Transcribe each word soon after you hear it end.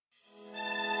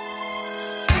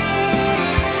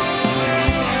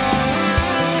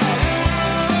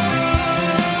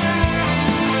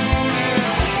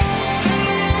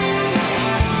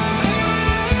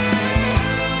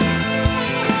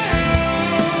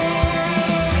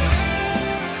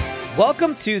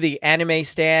Welcome to the Anime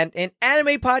Stand, an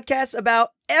anime podcast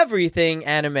about everything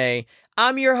anime.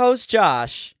 I'm your host,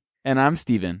 Josh. And I'm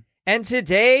Steven. And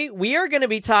today we are going to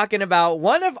be talking about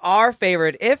one of our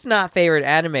favorite, if not favorite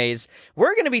animes.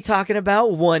 We're going to be talking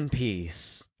about One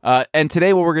Piece. And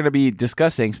today what we're going to be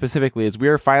discussing specifically is we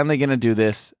are finally going to do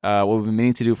this, what we've been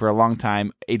meaning to do for a long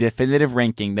time, a definitive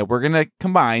ranking that we're going to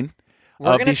combine.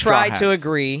 We're going to try to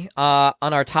agree on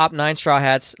our top 9 Straw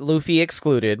Hats, Luffy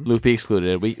excluded.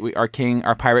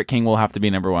 Our pirate king will have to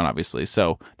be number 1, obviously.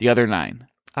 So the other 9.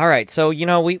 All right, so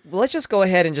let's just go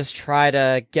ahead and just try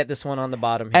to get this one on the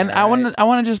bottom here. And I want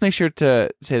to just make sure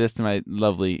to say this to my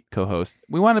lovely co-host.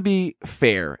 We want to be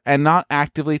fair and not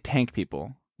actively tank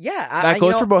people. Yeah, that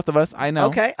goes for both of us. I know.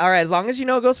 Okay, all right. As long as you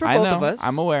know it goes for both of us.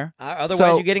 I'm aware.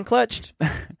 Otherwise, you're getting clutched.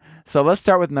 So let's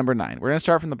start with number 9. We're going to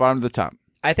start from the bottom to the top.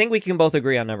 I think we can both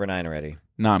agree on number 9 already.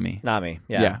 Nami.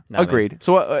 Yeah. Nami. Agreed.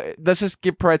 So let's just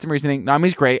provide some reasoning.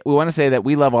 Nami's great. We want to say that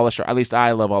we love all the at least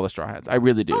I love all the Straw Hats. I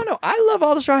really do. Oh, no. I love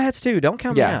all the Straw Hats, too. Don't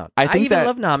count me out. I even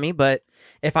love Nami, but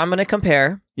if I'm going to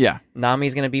compare,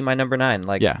 Nami's going to be my number 9.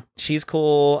 She's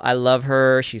cool. I love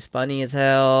her. She's funny as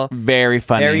hell. Very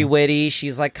funny. Very witty.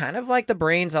 She's kind of like the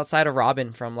brains outside of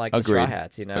Robin from the Straw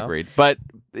Hats, Agreed. But,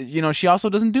 she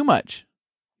also doesn't do much.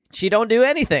 She don't do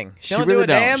anything. She don't really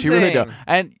do a damn She thing. really don't.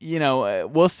 And,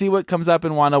 we'll see what comes up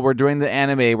in Wano. We're doing the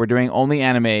anime. We're doing only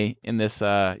anime in this,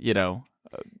 anime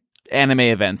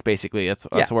events, basically. That's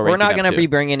what we're not going to be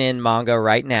bringing in manga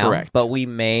right now. Correct. But we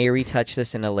may retouch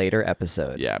this in a later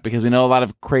episode. Yeah, because we know a lot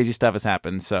of crazy stuff has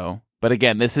happened. So, but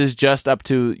again, this is just up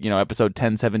to, episode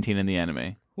 10-17 in the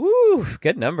anime. Woo,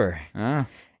 good number.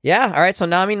 Yeah, all right, so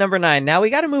Nami number 9. Now we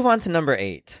got to move on to number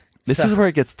 8. This is where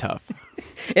it gets tough.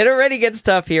 It already gets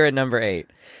tough here at number 8.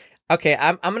 Okay,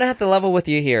 I'm going to have to level with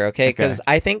you here, okay? Because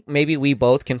I think maybe we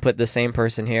both can put the same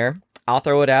person here. I'll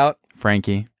throw it out.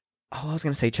 Frankie. Oh, I was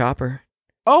going to say Chopper.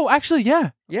 Oh, actually,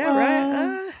 yeah. Yeah,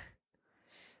 right.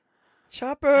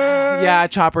 Chopper. Yeah,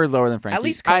 Chopper lower than Frankie. At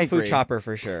least Kung Fu Chopper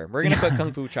for sure. We're going to put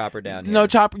Kung Fu Chopper down here. No,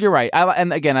 Chopper, you're right.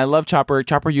 And again, I love Chopper.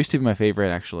 Chopper used to be my favorite,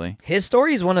 actually. His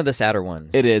story is one of the sadder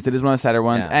ones. It is. It is one of the sadder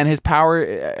ones. Yeah. And his power,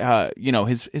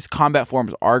 his combat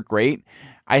forms are great.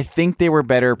 I think they were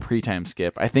better pre-time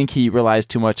skip. I think he relies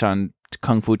too much on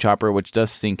Kung Fu Chopper, which does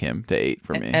sink him to 8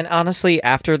 for me. And honestly,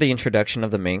 after the introduction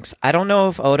of the Minks, I don't know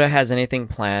if Oda has anything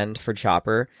planned for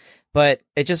Chopper, but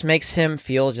it just makes him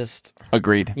feel just...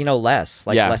 Agreed. Less.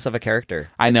 Less of a character.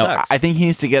 I know. Sucks. I think he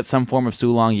needs to get some form of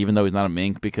Sulong, even though he's not a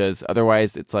mink, because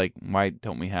otherwise it's why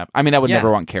don't we have... I mean, I would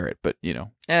never want Carrot, but,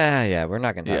 Yeah, we're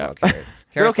not going to talk about Carrot.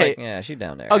 Carrot's okay. She's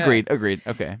down there. Agreed.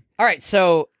 Okay. All right,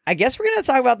 so I guess we're going to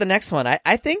talk about the next one.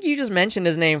 I think you just mentioned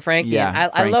his name, Frankie. Yeah,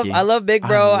 Frankie. I love Big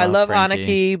Bro. I love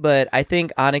Frankie. Aniki, but I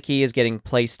think Aniki is getting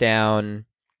placed down...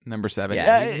 Number 7.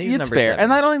 Yeah, he's it's number fair. 7.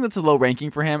 And I don't think that's a low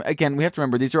ranking for him. Again, we have to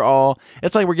remember, these are all...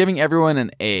 It's like we're giving everyone an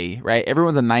A, right?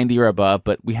 Everyone's a 90 or above,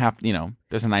 but we have,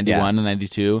 there's a 91, a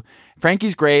 92.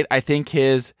 Frankie's great. I think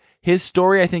his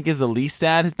story, is the least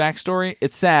sad, his backstory.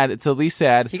 It's sad. It's the least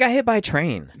sad. He got hit by a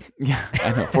train. Yeah, I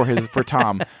know, for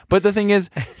Tom. But the thing is,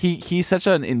 he's such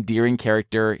an endearing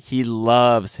character. He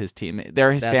loves his team.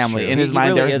 They're his family. True. In his mind,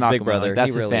 really they're his Big Brother.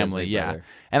 That's his family,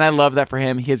 And I love that for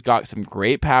him. He has got some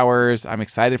great powers. I'm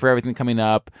excited for everything coming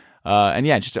up. And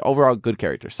just an overall good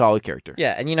character, solid character.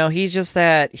 Yeah, and he's just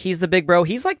he's the big bro.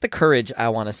 He's like the courage, I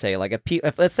want to say.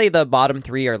 If let's say the bottom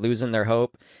 3 are losing their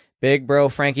hope, Big Bro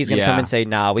Frankie's going to come and say,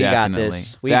 nah, we got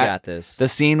this. We got this. The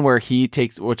scene where he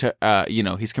takes,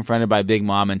 he's confronted by Big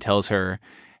Mom and tells her,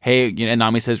 hey, and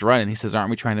Nami says, run. And he says,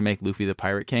 aren't we trying to make Luffy the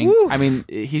Pirate King? Woo. I mean,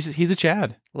 he's a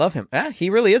Chad. Love him. Yeah,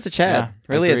 he really is a Chad. Yeah,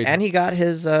 really agreed. is. And he got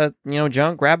his,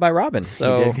 junk grabbed by Robin.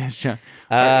 So he did get his junk.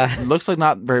 Looks like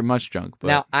not very much junk. But...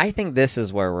 Now, I think this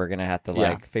is where we're going to have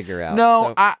to figure out.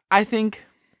 No, so... I think...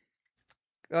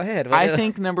 Go ahead. I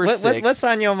think number 6... What's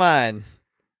on your mind?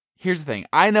 Here's the thing.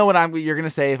 I know what you're going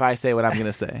to say if I say what I'm going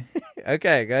to say.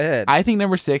 Okay, go ahead. I think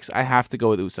number 6, I have to go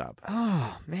with Usopp.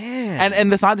 Oh, man.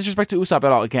 And that's not disrespect to Usopp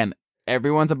at all. Again,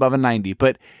 everyone's above a 90.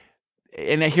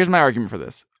 And here's my argument for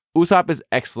this. Usopp is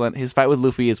excellent. His fight with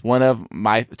Luffy is one of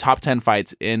my top 10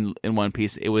 fights in One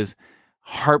Piece. It was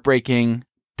heartbreaking,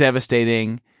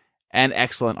 devastating, and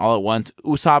excellent all at once.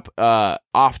 Usopp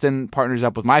often partners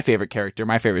up with my favorite character,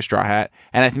 my favorite Straw Hat,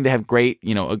 and I think they have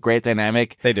a great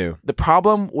dynamic. They do. The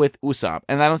problem with Usopp,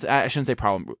 and I shouldn't say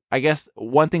problem. I guess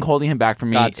one thing holding him back from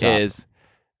me is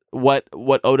what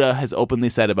Oda has openly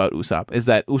said about Usopp is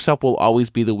that Usopp will always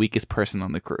be the weakest person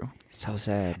on the crew. So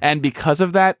sad. And because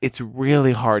of that, it's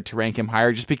really hard to rank him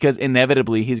higher just because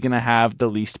inevitably he's going to have the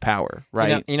least power,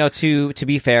 right? To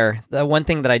be fair, the one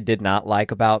thing that I did not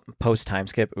like about post-time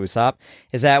skip Usopp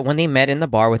is that when they met in the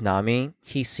bar with Nami,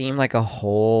 he seemed like a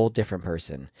whole different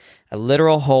person. A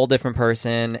literal whole different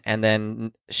person, and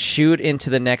then shoot into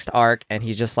the next arc, and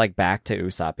he's just like back to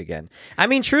Usopp again. I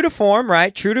mean, true to form,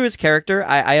 right? True to his character,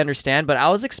 I understand, but I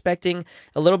was expecting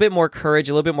a little bit more courage,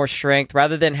 a little bit more strength,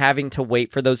 rather than having to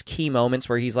wait for those key moments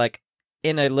where he's like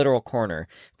in a literal corner,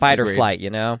 fight or flight, you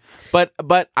know? But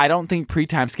I don't think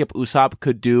pre-time skip Usopp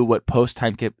could do what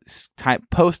post-time skip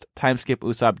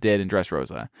Usopp did in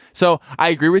Dressrosa. So I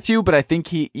agree with you, but I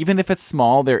think even if it's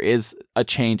small, there is a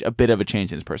bit of a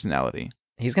change in his personality.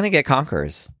 He's going to get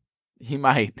conquerors. He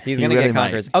might. He's going to get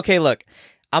conquerors. Okay, look.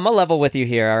 I'm a level with you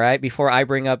here, all right? Before I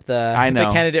bring up the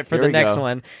candidate for the next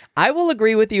one, I will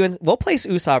agree with you, and we'll place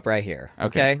Usopp right here.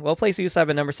 Okay? We'll place Usopp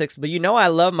at number 6, but I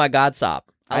love my Godsop.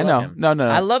 I know. Him. No.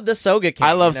 I love the Soga King.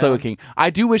 I love Soga King. I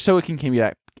do wish Soga King came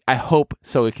back. I hope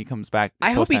Soga King comes back.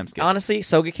 I hope honestly,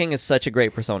 Soga King is such a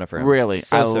great persona for him. Really.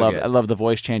 I love it. I love the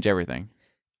voice change, everything.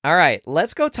 All right.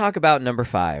 Let's go talk about number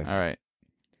 5. All right.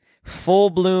 Full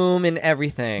bloom and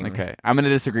everything. Okay. I'm going to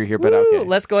disagree here, but okay.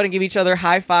 Let's go ahead and give each other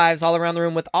high fives all around the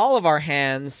room with all of our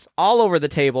hands all over the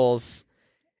tables.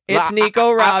 It's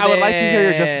Nico Robin. I would like to hear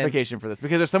your justification for this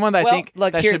because there's someone that I think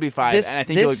should be 5, and I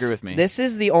think you'll agree with me. This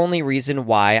is the only reason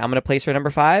why I'm going to place her number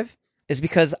 5 is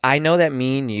because I know that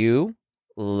me and you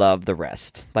love the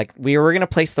rest. Like, we were going to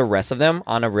place the rest of them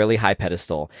on a really high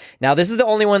pedestal. Now, this is the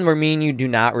only one where me and you do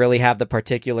not really have the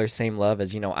particular same love.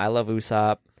 As you know, I love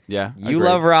Usopp. Yeah, you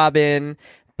love Robin.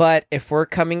 But if we're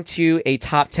coming to a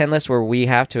top 10 list where we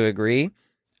have to agree,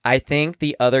 I think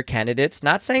the other candidates,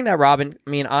 not saying that Robin, I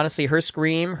mean, honestly, her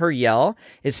scream, her yell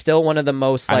is still one of the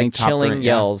most like chilling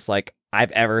yells like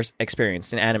I've ever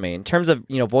experienced in anime in terms of,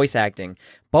 voice acting,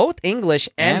 both English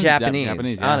and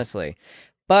Japanese, honestly.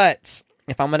 But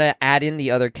if I'm going to add in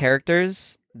the other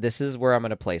characters, this is where I'm going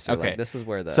to place her. Okay. Like, this is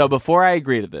where So before I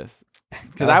agree to this,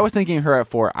 because I was thinking her at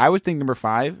 4, I was thinking number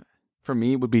 5 for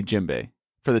me would be Jinbei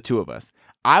for the two of us.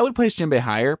 I would place Jinbei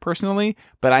higher personally,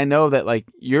 but I know that like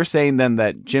you're saying then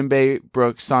that Jinbei,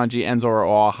 Brook, Sanji, and Zoro are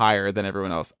all higher than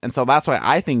everyone else. And so that's why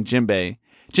I think Jinbei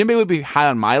would be high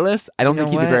on my list. I don't think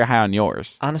he'd be very high on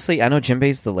yours. Honestly, I know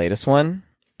Jinbei's the latest one,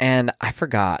 and I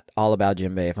forgot all about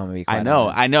Jinbei, if I'm going to be quite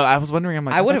honest. I know. I was wondering, I'm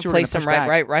like, I would have placed him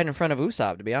right in front of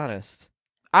Usopp, to be honest.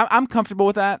 I'm comfortable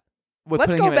with that.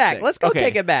 Let's go back. Let's go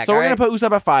take it back. So we're going to put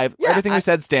Usopp at 5. Yeah, everything we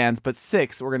said stands, but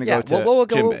 6, we're going to go to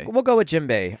Jinbei. We'll go with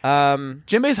Jinbei.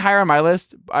 Jinbei's higher on my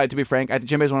list, to be frank.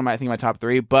 Jinbei's one of my top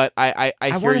 3, but I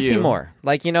want to see more.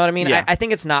 Like, you know what I mean? Yeah. I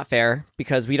think it's not fair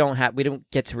because we don't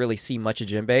get to really see much of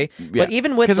Jinbei. Yeah. But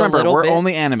even with the remember, little we're bit,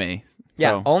 only anime.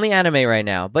 Yeah, only anime right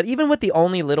now. But even with the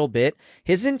only little bit,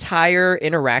 his entire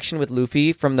interaction with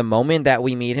Luffy from the moment that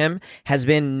we meet him has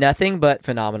been nothing but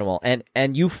phenomenal.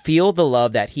 And you feel the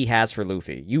love that he has for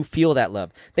Luffy. You feel that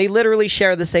love. They literally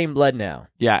share the same blood now.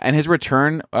 Yeah, and his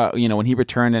return, when he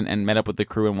returned and met up with the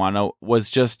crew in Wano was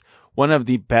just one of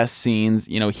the best scenes.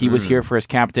 He was here for his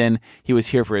captain. He was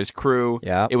here for his crew.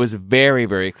 Yeah. It was very,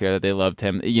 very clear that they loved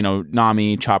him.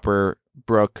 Nami, Chopper,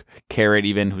 Brook, Carrot,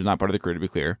 even, who's not part of the crew, to be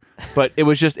clear. But it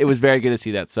was very good to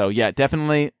see that. So yeah,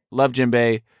 definitely love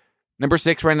Jinbei. Number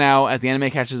 6 right now, as the anime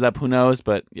catches up, who knows?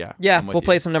 But yeah. Yeah, we'll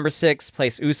place him number 6,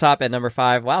 place Usopp at number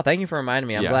 5. Wow, thank you for reminding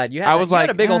me. I'm glad. You had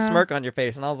a big old smirk on your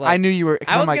face, and I was like, I knew you were.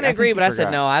 I was going to agree, but I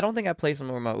said, no, I don't think I placed him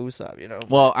over my Usopp,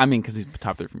 Well, I mean, because he's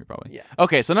top 3 for me, probably. Yeah.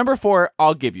 Okay, so number 4,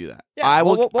 I'll give you that. Yeah, I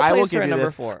will give you number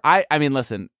 4. I mean,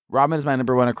 listen, Robin is my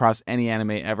number 1 across any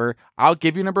anime ever. I'll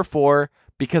give you number 4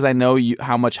 because I know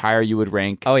how much higher you would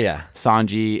rank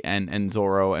Sanji and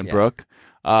Zoro and Brook.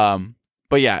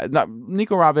 But yeah,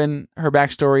 Nico Robin, her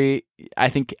backstory, I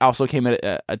think also came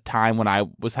at a time when I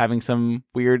was having some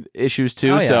weird issues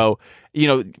too. So,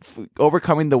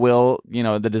 overcoming the will,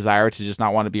 the desire to just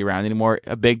not want to be around anymore,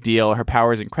 a big deal. Her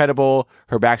power is incredible.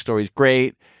 Her backstory is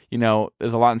great.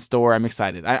 There's a lot in store. I'm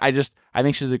excited. I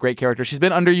think she's a great character. She's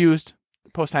been underused.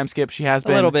 Post-time skip, she has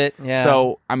been a little bit, yeah.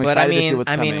 So I'm excited to see what's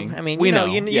coming. We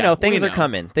know things are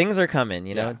coming. Things are coming.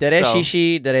 Dere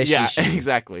Shishi. Yeah,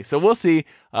 exactly. So we'll see.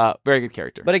 Very good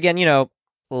character. But again,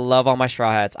 love all my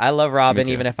straw hats. I love Robin,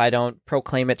 even if I don't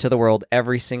proclaim it to the world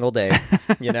every single day.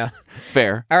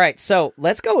 Fair. All right, so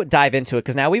let's go dive into it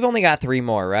because now we've only got 3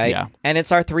 more, right? Yeah. And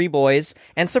it's our 3 boys.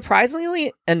 And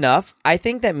surprisingly enough, I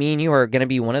think that me and you are going to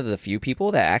be one of the few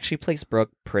people that actually place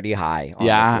Brook pretty high on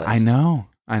this list.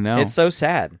 I know. It's so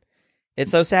sad.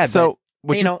 So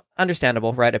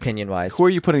Understandable, right? Opinion-wise. Who are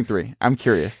you putting 3? I'm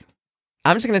curious.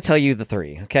 I'm just going to tell you the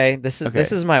 3, okay? This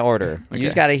is my order. Okay. You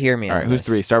just got to hear me All on right, who's this.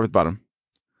 3? Start with bottom.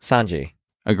 Sanji.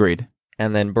 Agreed.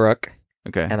 And then Brook.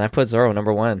 Okay. And I put Zoro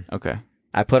number 1. Okay.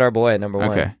 I put our boy at number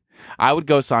 1. Okay. I would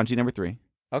go Sanji number 3.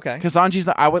 Okay. Because Sanji's,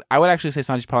 I would actually say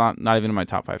Sanji's probably not even in my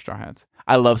top 5 Straw Hats.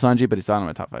 I love Sanji, but he's not in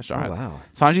my top 5 Straw Hats. Wow.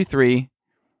 Sanji 3.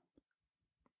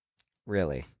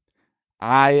 Really?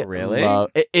 I Really?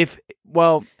 love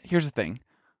well, here's the thing.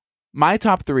 My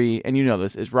top 3, and you know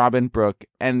this, is Robin, Brook,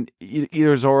 and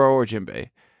either Zoro or Jinbei.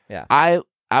 Yeah. I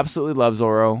absolutely love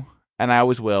Zoro, and I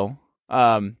always will.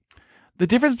 The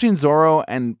difference between Zoro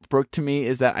and Brook to me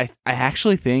is that I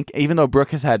actually think, even though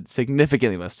Brook has had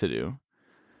significantly less to do,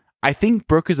 I think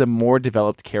Brook is a more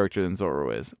developed character than Zoro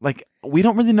is. Like, we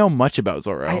don't really know much about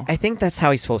Zoro. I think that's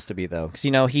how he's supposed to be, though.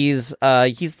 Because, he's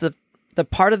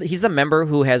he's the member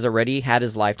who has already had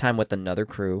his lifetime with another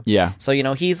crew. Yeah. So,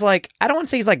 he's like, I don't want to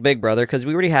say he's like Big Brother, because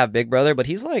we already have Big Brother, but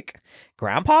he's like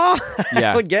grandpa,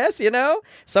 Yeah. I would guess,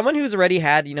 someone who's already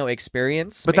had,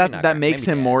 experience. But that makes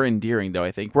him more endearing, though,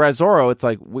 I think. Whereas Zoro, it's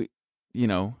like,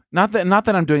 not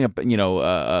that I'm doing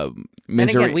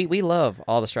misery. And again, we love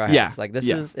all the Straw Hats. Yeah, Like, it's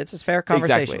a fair Exactly.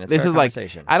 conversation. This is like,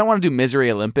 conversation. I don't want to do Misery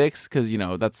Olympics because,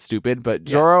 that's stupid, but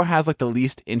Zoro has like the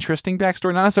least interesting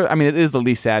backstory. Not necessarily, I mean, it is the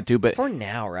least sad too, but for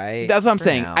now, right? that's what I'm For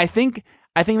saying. now. I think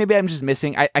maybe I'm just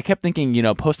missing. I kept thinking,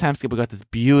 post time skip, we got this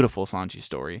beautiful Sanji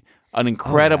story, an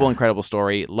incredible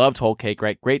story. Loved Whole Cake,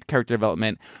 right? Great character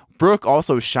development. Brook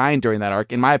also shined during that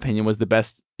arc. In my opinion, was the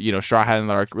best. Straw Hat in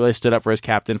the arc. Really stood up for his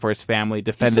captain, for his family,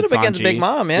 defended he stood up Sanji against Big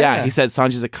Mom. Yeah, he said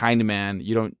Sanji's a kind man.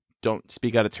 You don't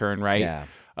speak out of turn, right?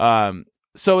 Yeah.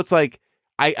 So it's like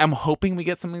I'm hoping we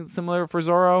get something similar for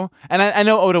Zoro, and I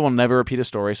know Oda will never repeat a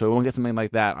story, so we won't get something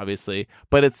like that, obviously.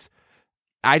 But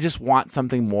I just want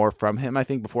something more from him, I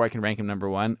think, before I can rank him number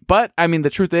 1. But I mean,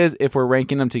 the truth is, if we're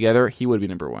ranking them together, he would be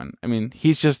number 1. I mean,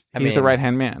 he's the right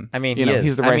hand man. I mean,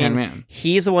 he's the right hand man.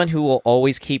 He's the one who will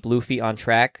always keep Luffy on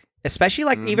track. Especially,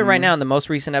 like, even right now in the most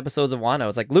recent episodes of Wano,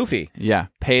 it's like, Luffy. Yeah,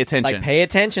 pay attention. Like, pay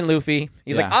attention, Luffy.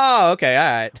 He's like, oh, okay, all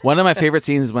right. One of my favorite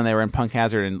scenes is when they were in Punk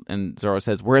Hazard and Zoro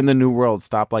says, "We're in the new world.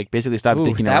 Stop dicking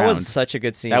around." That was such a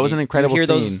good scene. That was an incredible you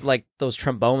hear scene. those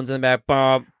trombones in the back,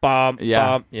 bump, bump,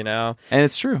 bump, And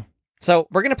it's true. So,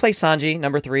 we're going to play Sanji,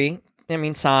 number 3. I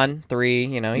mean, San 3,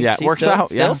 he's works still, out.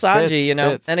 Still Sanji,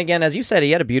 Fits. And again, as you said, he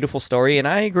had a beautiful story, and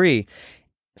I agree.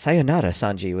 Sayonara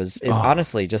Sanji is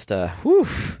honestly just a whew.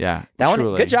 Yeah, that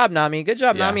truly. one. Good job, Nami. Good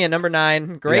job, Nami, at number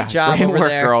 9. Great job, great over work,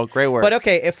 there, girl. Great work. But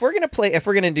okay, if we're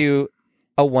gonna do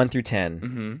a 1 through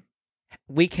 10,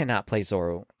 we cannot play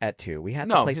Zoro at 2. We have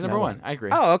to place he's number 1. I agree.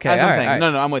 Oh, okay. That's what I'm all saying.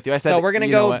 right. No, I'm with you. I said So we're gonna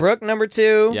go Brook number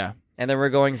 2. Yeah, and then we're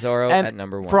going Zoro and at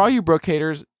number 1. For all you Brook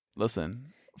haters, listen.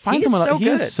 Find someone else. He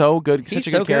is so good. Such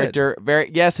a good character.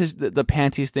 The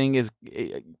panties thing is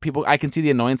people. I can see the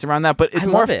annoyance around that, but it's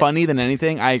more funny than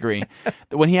anything. I agree.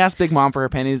 When he asked Big Mom for her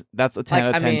panties, that's a 10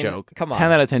 out of 10 joke. Come on,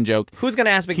 10 out of 10 joke. Who's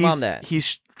gonna ask Big Mom that?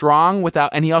 He's strong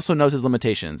and he also knows his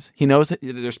limitations. He knows that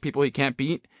there's people he can't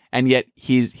beat, and yet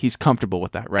he's comfortable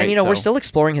with that, right? And we're still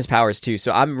exploring his powers too,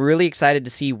 so I'm really excited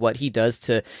to see what he does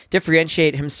to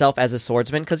differentiate himself as a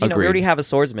swordsman, because we already have a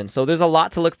swordsman, so there's a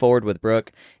lot to look forward with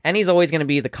Brook, and he's always going to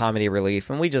be the comedy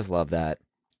relief, and we just love that.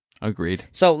 Agreed.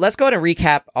 So let's go ahead and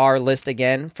recap our list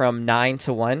again from 9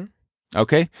 to 1.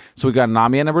 Okay, so we got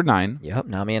Nami at number 9. Yep,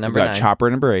 Nami at number 9. We got Chopper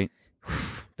at number 8.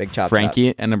 Big Chop.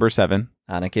 Frankie at number 7.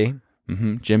 Aniki.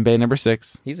 Jinbei number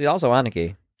 6. He's also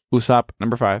Aniki. Usopp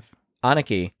number 5.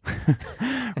 Aniki.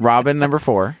 Robin number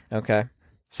 4. Okay.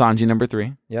 Sanji number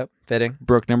 3. Yep. Fitting.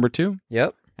 Brook number 2.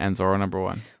 Yep. And Zoro number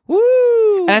 1.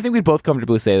 Woo! And I think we'd both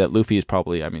comfortably say that Luffy is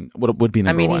probably, would be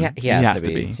number 1. He has to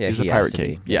be. Yeah, he's a pirate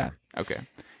king. Yeah. Okay.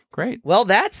 Great. Well,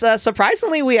 that's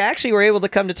surprisingly, we actually were able to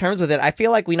come to terms with it. I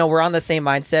feel like we're on the same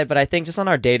mindset, but I think just on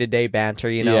our day-to-day banter,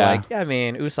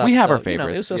 Usopp. We have our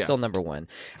favorites. Usopp's still number 1.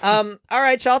 All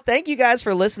right, y'all. Thank you guys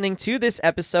for listening to this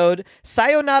episode.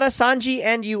 Sayonara Sanji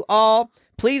and you all.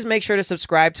 Please make sure to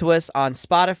subscribe to us on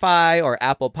Spotify or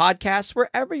Apple Podcasts,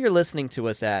 wherever you're listening to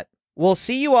us at. We'll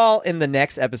see you all in the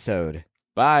next episode.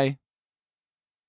 Bye.